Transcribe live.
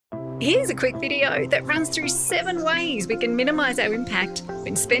Here's a quick video that runs through 7 ways we can minimise our impact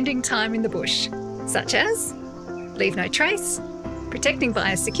when spending time in the bush, such as leave no trace, protecting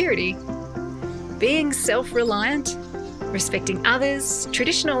biosecurity, being self-reliant, respecting others,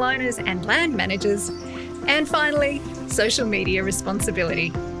 traditional owners and land managers, and finally, social media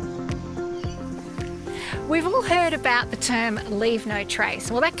responsibility. We've all heard about the term leave no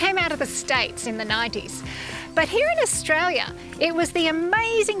trace. Well, that came out of the States in the 90s. But here in Australia, it was the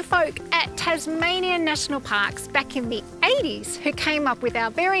amazing folk at Tasmanian National Parks back in the 80s who came up with our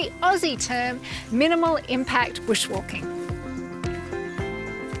very Aussie term, minimal impact bushwalking.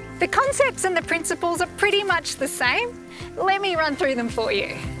 The concepts and the principles are pretty much the same. Let me run through them for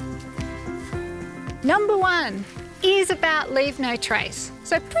you. Number 1 is about leave no trace.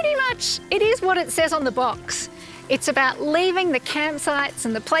 So pretty much it is what it says on the box. It's about leaving the campsites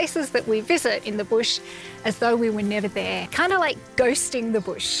and the places that we visit in the bush as though we were never there, kind of like ghosting the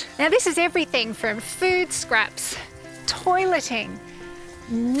bush. Now this is everything from food scraps, toileting,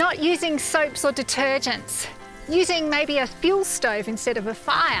 not using soaps or detergents, using maybe a fuel stove instead of a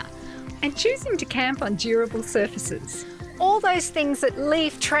fire, and choosing to camp on durable surfaces. All those things that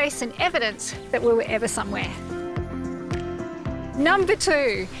leave trace and evidence that we were ever somewhere. Number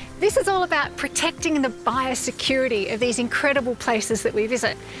 2, this is all about protecting the biosecurity of these incredible places that we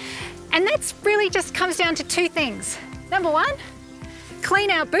visit. And that's really just comes down to 2 things. Number 1,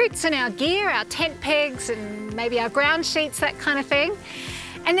 clean our boots and our gear, our tent pegs and maybe our ground sheets, that kind of thing.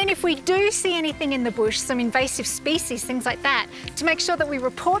 And then if we do see anything in the bush, some invasive species, things like that, to make sure that we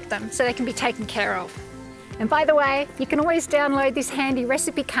report them so they can be taken care of. And by the way, you can always download this handy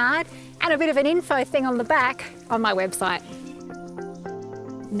recipe card and a bit of an info thing on the back on my website.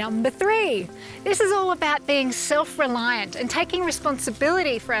 Number 3, this is all about being self-reliant and taking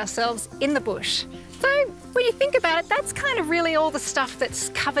responsibility for ourselves in the bush. So when you think about it, that's kind of really all the stuff that's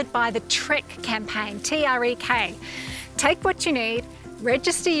covered by the TREK campaign, T-R-E-K. Take what you need,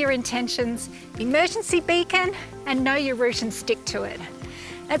 register your intentions, emergency beacon, and know your route and stick to it.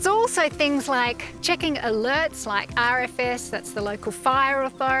 It's also things like checking alerts like RFS, that's the local fire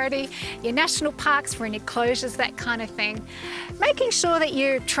authority, your national parks for any closures, that kind of thing. Making sure that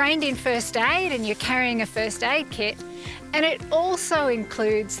you're trained in first aid and you're carrying a first aid kit. And it also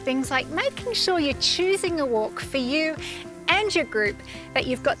includes things like making sure you're choosing a walk for you and your group that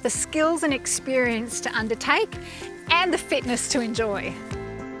you've got the skills and experience to undertake and the fitness to enjoy.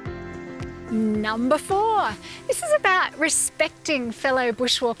 Number 4, this is about respecting fellow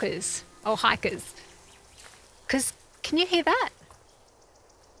bushwalkers or hikers. Because can you hear that?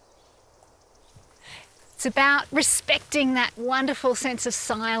 It's about respecting that wonderful sense of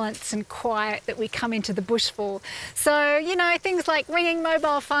silence and quiet that we come into the bush for. So, you know, things like ringing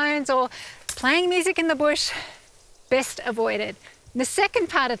mobile phones or playing music in the bush, best avoided. And the second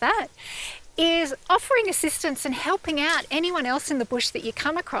part of that is offering assistance and helping out anyone else in the bush that you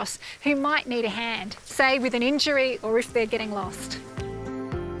come across who might need a hand, say with an injury or if they're getting lost.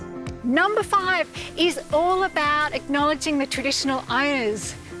 Number 5 is all about acknowledging the traditional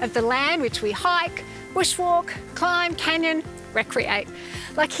owners of the land which we hike, bushwalk, climb, canyon, recreate.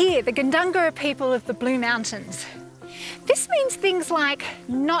 Like here, the Gundungurra people of the Blue Mountains. This means things like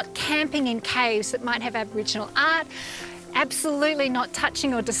not camping in caves that might have Aboriginal art, absolutely not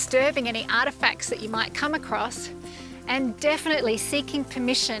touching or disturbing any artefacts that you might come across, and definitely seeking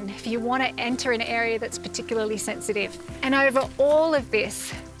permission if you want to enter an area that's particularly sensitive. And over all of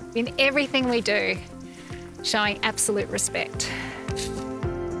this, in everything we do, showing absolute respect.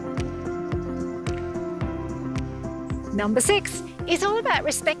 Number 6 is all about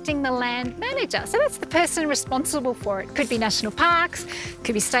respecting the land manager. So that's the person responsible for it. Could be national parks,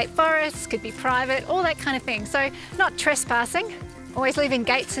 could be state forests, could be private, all that kind of thing. So not trespassing, always leaving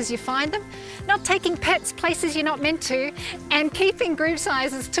gates as you find them, not taking pets places you're not meant to, and keeping group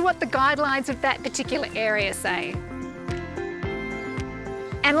sizes to what the guidelines of that particular area say.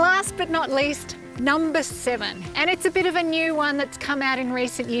 And last but not least, number 7, and it's a bit of a new one that's come out in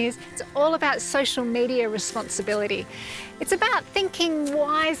recent years. It's all about social media responsibility. It's about thinking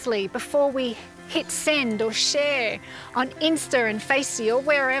wisely before we hit send or share on Insta and Facey or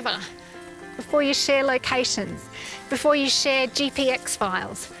wherever. Before you share locations, before you share GPX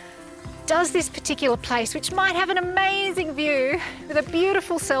files. Does this particular place, which might have an amazing view with a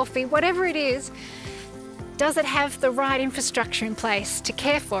beautiful selfie, whatever it is, does it have the right infrastructure in place to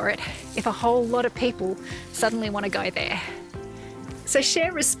care for it if a whole lot of people suddenly want to go there? So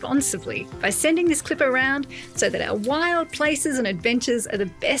share responsibly by sending this clip around so that our wild places and adventures are the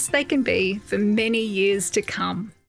best they can be for many years to come.